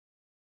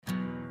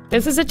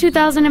This is a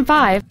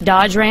 2005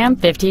 Dodge Ram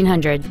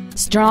 1500.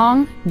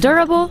 Strong,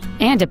 durable,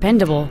 and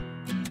dependable.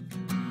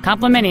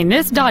 Complementing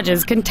this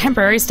Dodge's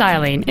contemporary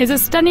styling is a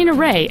stunning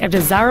array of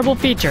desirable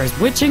features,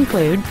 which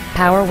include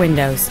power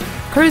windows,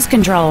 cruise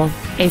control,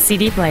 a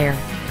CD player,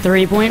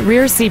 3-point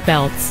rear seat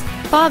belts,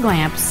 fog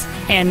lamps,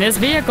 and this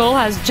vehicle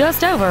has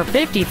just over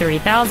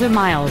 53,000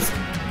 miles.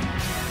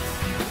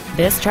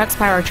 This truck's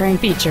powertrain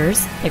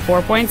features a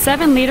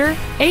 4.7-liter,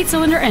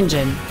 8-cylinder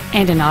engine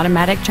and an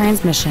automatic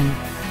transmission.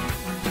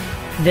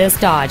 This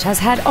Dodge has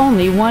had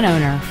only one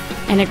owner,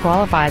 and it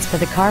qualifies for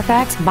the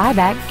Carfax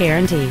buyback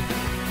guarantee.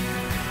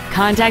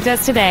 Contact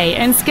us today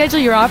and schedule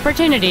your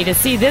opportunity to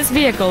see this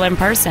vehicle in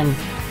person.